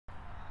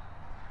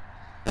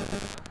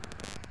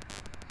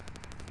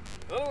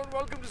Hello and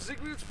welcome to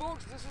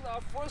ZigFolks. This is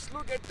our first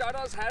look at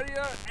Tata's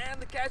Harrier,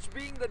 and the catch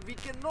being that we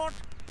cannot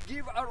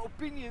give our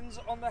opinions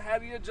on the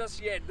Harrier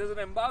just yet. There's an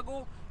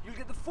embargo. You'll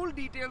get the full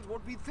details,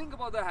 what we think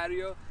about the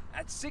Harrier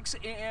at 6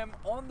 AM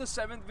on the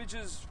 7th, which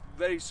is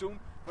very soon.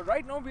 But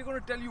right now we're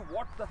going to tell you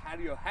what the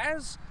Harrier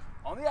has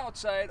on the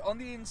outside, on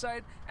the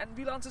inside, and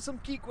we'll answer some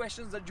key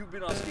questions that you've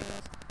been asking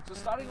us. So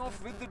starting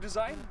off with the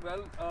design,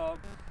 well,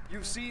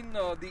 you've seen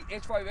the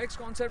H5X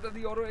concept at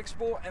the Auto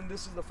Expo, and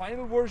this is the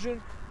final version.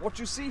 What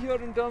you see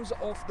here in terms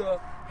of the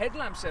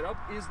headlamp setup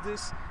is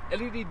this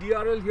LED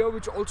DRL here,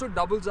 which also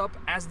doubles up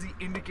as the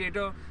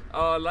indicator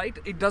light.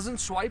 It doesn't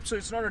swipe, so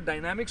it's not a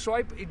dynamic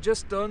swipe. It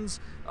just turns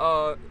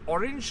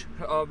orange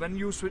when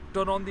you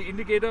turn on the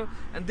indicator.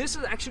 And this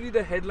is actually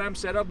the headlamp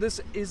setup.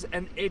 This is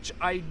an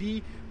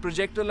HID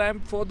projector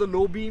lamp for the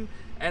low beam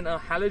and a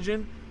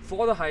halogen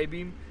for the high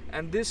beam.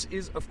 And this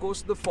is, of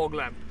course, the fog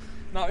lamp.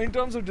 Now, in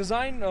terms of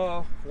design,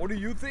 what do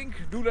you think?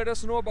 Do let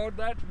us know about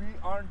that. We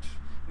aren't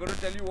going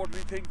to tell you what we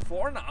think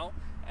for now.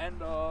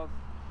 And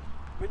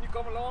when you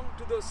come along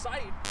to the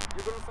side,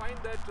 you're going to find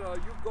that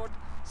you've got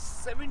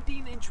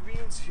 17-inch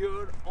wheels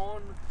here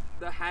on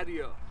the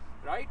Harrier,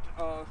 right?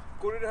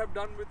 Could it have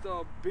done with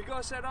a bigger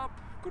setup?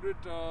 Could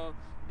it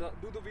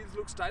do the wheels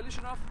look stylish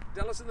enough?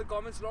 Tell us in the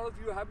comments. A lot of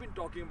you have been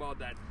talking about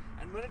that.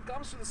 And when it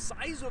comes to the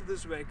size of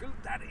this vehicle,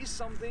 that is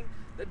something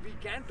that we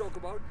can talk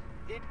about.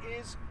 It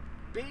is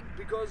big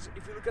because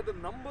if you look at the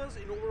numbers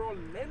in overall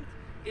length,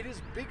 it is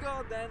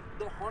bigger than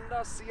the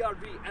Honda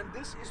CR-V, and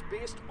this is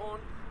based on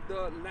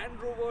the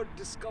Land Rover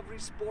Discovery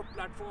Sport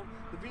platform.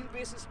 The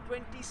wheelbase is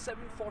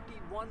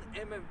 2741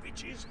 mm,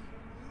 which is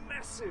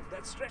massive.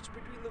 That stretch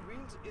between the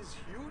wheels is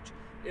huge.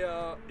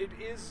 It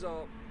is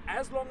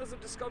as long as the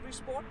Discovery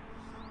Sport.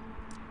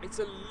 It's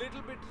a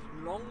little bit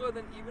longer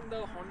than even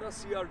the Honda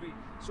CR-V.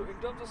 So in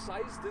terms of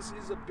size, this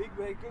is a big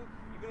vehicle.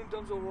 Even in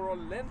terms of overall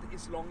length,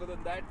 it's longer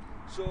than that.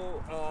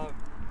 So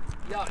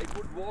yeah, it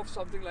would dwarf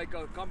something like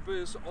a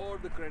Compass or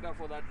the Creta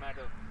for that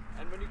matter.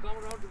 And when you come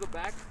around to the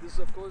back, this is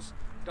of course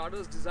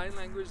Tata's design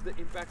language, the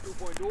Impact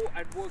 2.0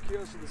 at work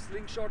here. So the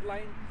slingshot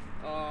line,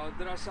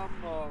 there are some,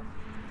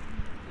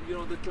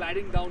 the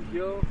cladding down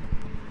here,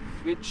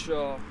 which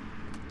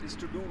is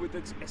to do with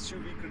its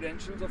SUV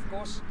credentials, of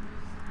course.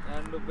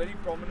 And very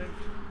prominent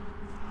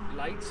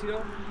lights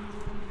here.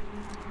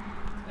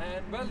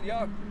 And well,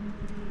 yeah,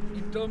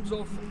 in terms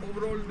of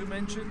overall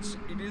dimensions,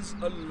 it is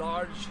a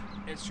large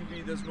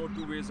SUV. There's no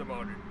two ways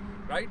about it,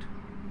 right?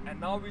 And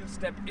now we'll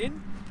step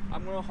in.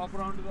 I'm going to hop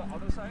around to the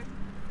other side.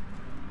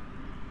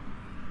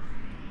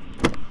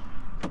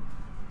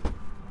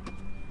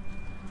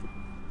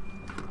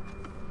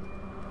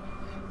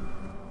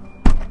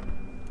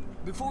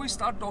 Before we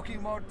start talking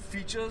about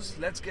features,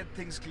 let's get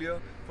things clear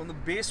from the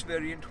base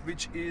variant,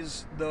 which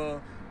is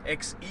the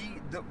XE.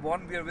 The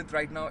one we are with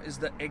right now is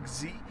the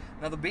XZ.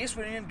 Now the base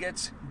variant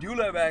gets dual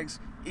airbags,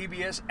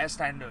 ABS as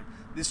standard.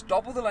 This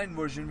top of the line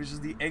version, which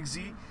is the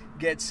XZ,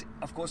 gets,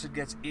 of course, it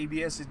gets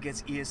ABS, it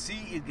gets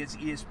ESC, it gets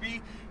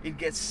ESP, it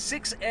gets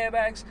 6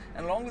 airbags,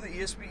 and along with the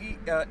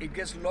ESP, it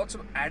gets lots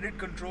of added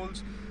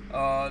controls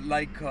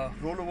like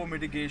rollover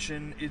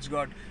mitigation. It's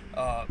got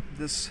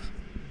this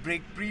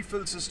brake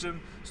pre-fill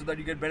system so that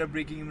you get better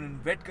braking even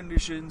in wet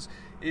conditions.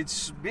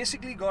 It's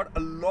basically got a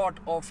lot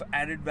of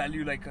added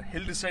value, like a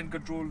hill descent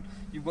control.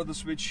 You've got the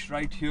switch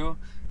right here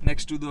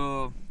next to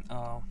the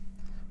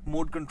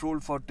mode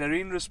control for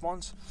terrain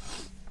response.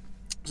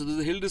 So there's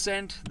a hill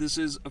descent. This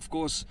is of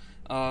course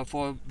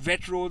for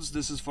wet roads,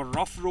 this is for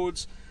rough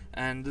roads,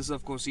 and this is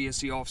of course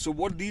ESC off. So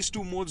what these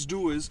two modes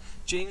do is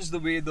change the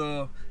way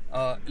the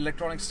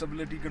electronic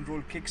stability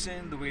control kicks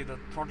in, the way the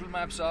throttle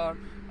maps are.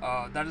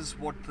 That is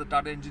what the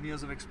Tata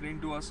engineers have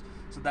explained to us.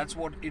 So that's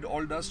what it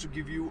all does to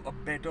give you a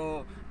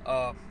better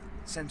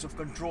sense of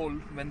control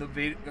when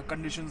the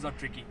conditions are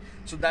tricky.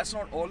 So that's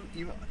not all.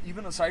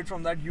 Even aside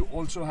from that, you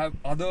also have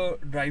other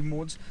drive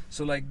modes.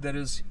 So like there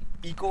is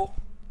Eco,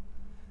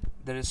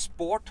 there is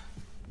Sport.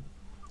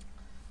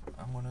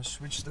 I'm going to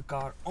switch the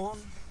car on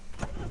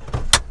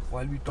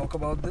while we talk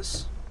about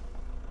this.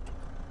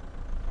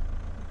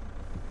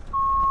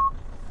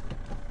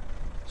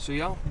 So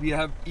yeah, we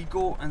have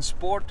Eco and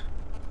Sport.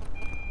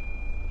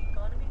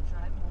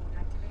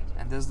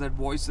 And there's that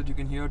voice that you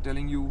can hear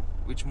telling you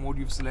which mode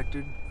you've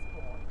selected.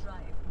 Sport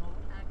drive mode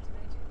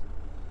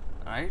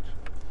activated. Alright.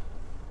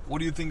 What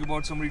do you think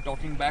about somebody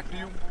talking back to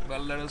you?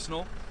 Well, let us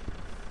know.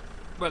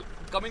 Well,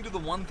 coming to the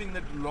one thing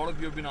that a lot of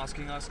you have been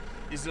asking us,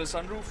 is there a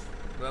sunroof?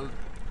 Well,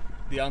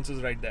 the answer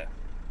is right there.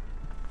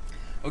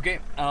 Okay,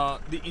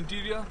 the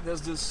interior,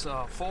 there's this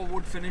faux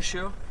wood finish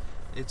here.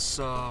 It's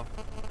a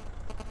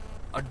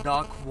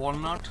dark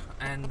walnut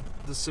and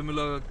the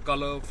similar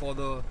color for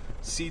the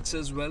seats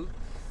as well.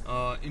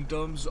 In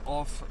terms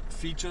of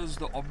features,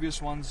 the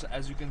obvious ones,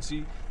 as you can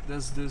see,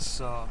 there's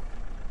this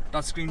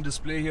touchscreen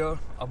display here,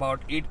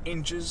 about 8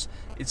 inches.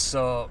 It's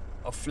a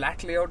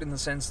flat layout in the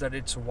sense that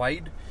it's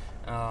wide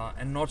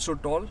and not so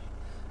tall.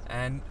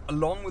 And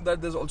along with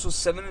that, there's also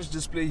 7-inch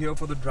display here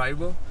for the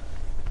driver,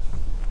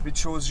 which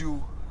shows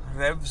you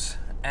revs.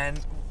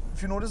 And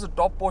if you notice the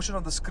top portion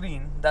of the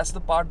screen, that's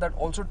the part that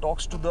also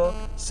talks to the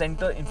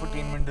center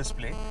infotainment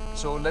display.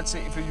 So let's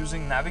say if you're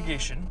using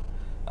navigation,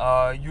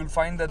 you'll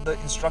find that the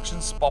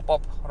instructions pop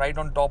up right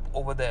on top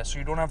over there, so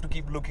you don't have to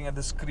keep looking at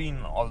the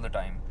screen all the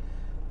time,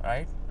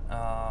 right?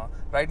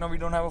 Right now we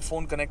don't have a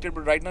phone connected,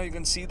 but right now you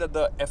can see that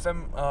the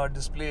FM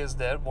display is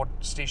there, what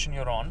station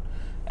you're on,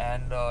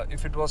 and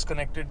if it was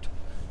connected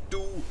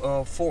to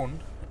a phone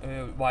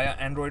via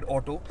Android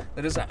Auto,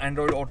 there is an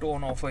Android Auto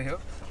on offer here.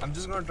 I'm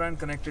just going to try and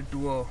connect it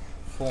to a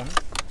phone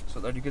so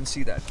that you can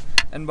see that.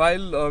 And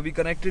while we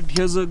connect it,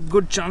 here's a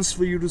good chance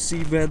for you to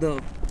see where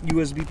the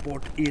USB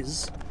port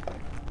is.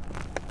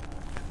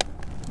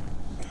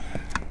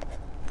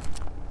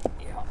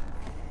 Yeah.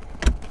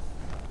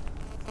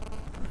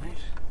 Right.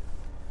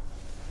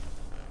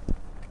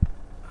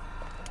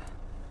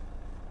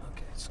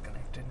 Okay, it's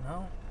connected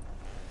now.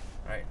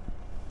 Right.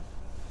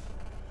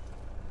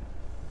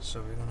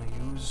 So we're going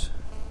to use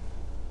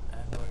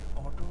Android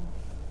Auto.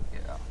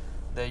 Yeah,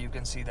 there you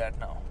can see that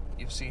now.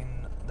 You've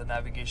seen the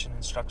navigation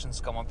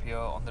instructions come up here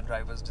on the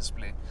driver's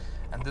display,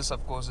 and this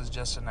of course is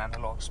just an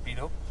analog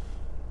speedo,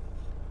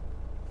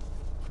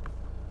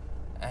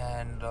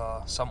 and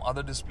some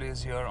other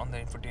displays here on the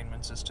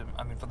infotainment system,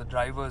 I mean for the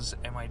driver's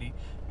MID,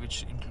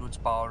 which includes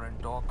power and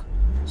torque.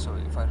 So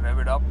if I rev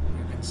it up,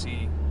 you can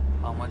see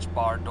how much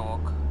power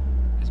torque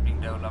is being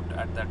developed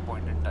at that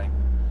point in time.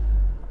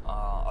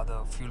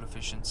 Other fuel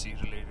efficiency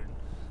related,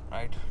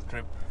 right,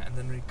 trip. And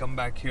then we come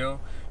back here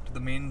to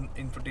the main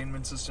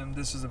infotainment system.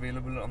 This is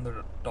available on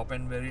the top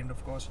end variant,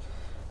 of course.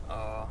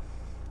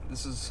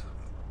 This is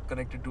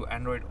connected to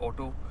Android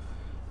Auto,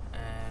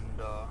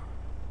 and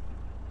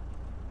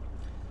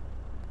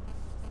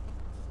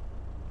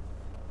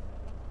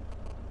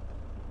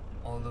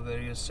all the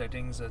various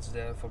settings that's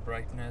there for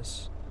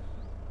brightness.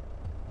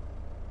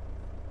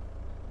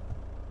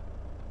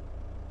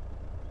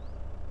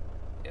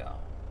 Yeah.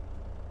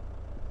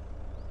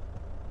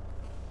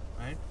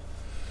 Right.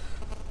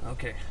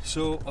 Okay,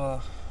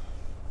 so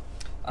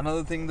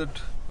another thing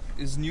that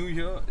is new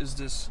here is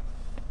this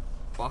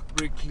park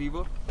brake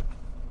lever,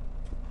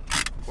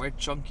 quite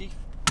chunky.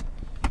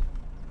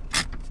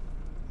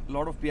 A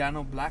lot of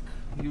piano black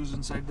used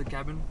inside the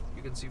cabin.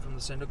 You can see from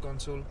the center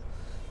console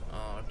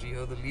to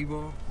here the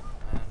lever,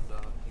 and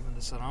even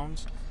the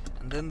surrounds.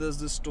 And then there's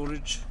this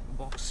storage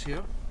box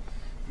here,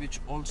 which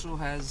also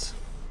has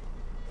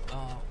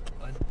a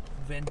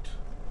vent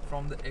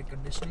from the air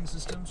conditioning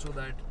system, so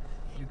that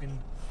you can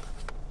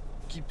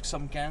keep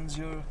some cans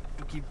here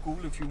to keep cool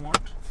if you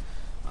want,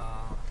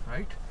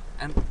 right?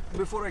 And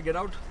before I get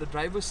out, the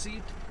driver's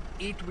seat,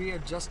 8-way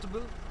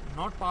adjustable,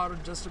 not power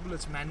adjustable,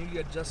 it's manually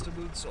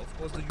adjustable. So of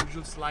course the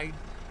usual slide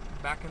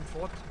back and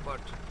forth, but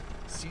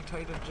seat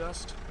height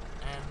adjust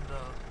and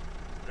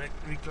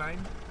recline.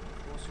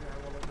 Of course you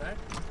have all of that.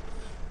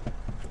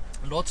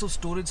 Lots of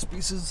storage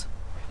spaces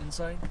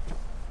inside.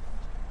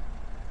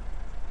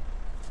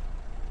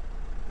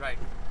 Right.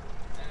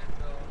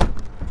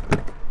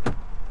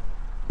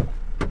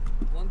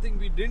 One thing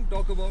we didn't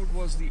talk about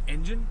was the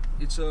engine.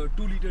 It's a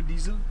 2-liter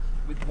diesel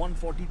with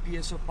 140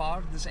 PS of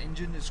power. This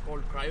engine is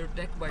called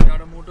Cryotech by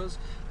Tata Motors.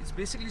 It's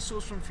basically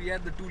sourced from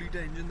Fiat, the 2-liter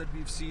engine that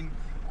we've seen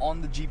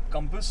on the Jeep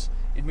Compass.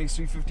 It makes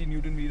 350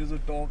 Newton meters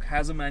of torque,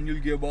 has a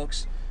manual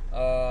gearbox,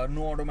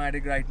 no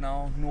automatic right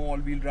now, no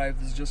all-wheel drive.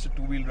 This is just a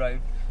 2-wheel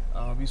drive.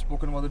 We've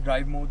spoken about the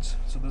drive modes,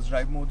 so those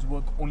drive modes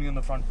work only on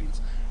the front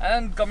wheels.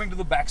 And coming to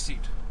the back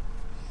seat,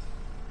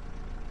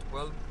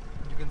 well,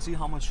 you can see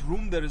how much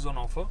room there is on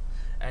offer.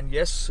 And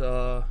yes,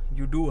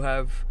 you do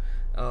have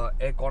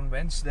air-con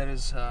vents. There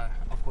is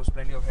of course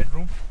plenty of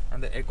headroom,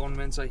 and the air-con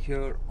vents are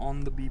here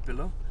on the B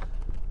pillar.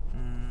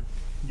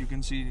 You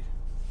can see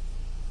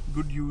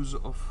good use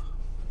of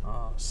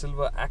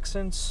silver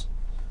accents.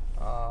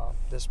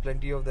 There's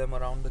plenty of them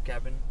around the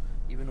cabin.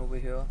 Even over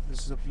here,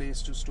 this is a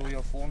place to store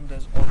your phone.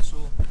 There's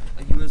also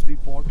a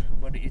USB port,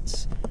 but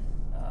it's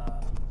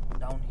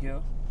down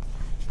here.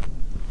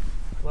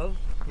 Well,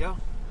 yeah.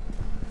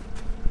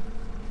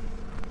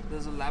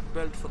 There's a lap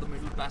belt for the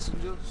middle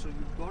passenger, so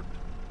you've got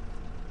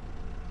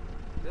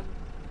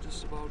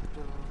just about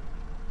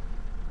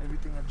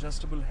everything.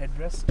 Adjustable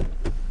headrest.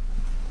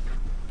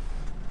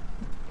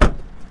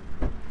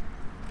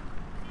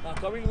 Now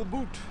coming to the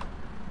boot,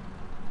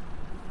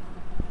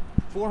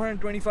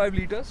 425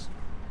 liters.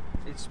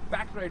 It's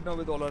packed right now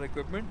with all our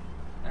equipment,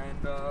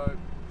 and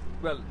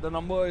well, the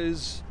number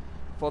is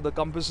for the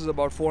Compass is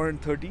about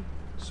 430.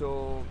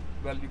 So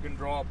well, you can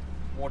draw up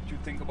what you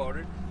think about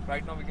it.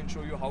 Right now we can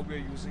show you how we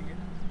are using it,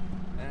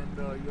 and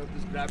you have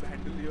this grab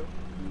handle here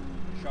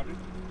to shut it.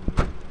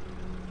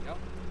 Yeah.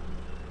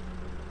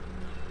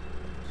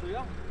 So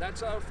yeah,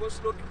 that's our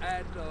first look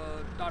at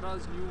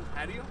Tata's new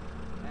Harrier,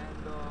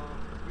 and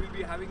we'll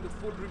be having the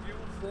full review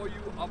for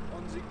you up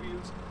on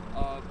ZigFolks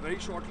very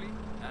shortly,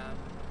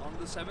 on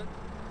the 7th.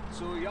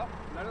 So yeah,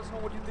 let us know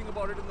what you think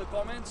about it in the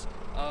comments.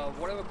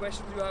 Whatever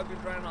questions you have, we'll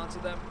try and answer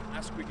them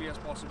as quickly as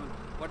possible.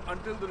 But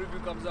until the review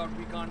comes out,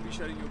 we can't be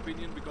sharing your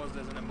opinion because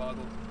there's an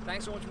embargo.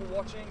 Thanks so much for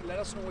watching. Let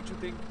us know what you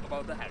think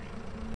about the Harrier.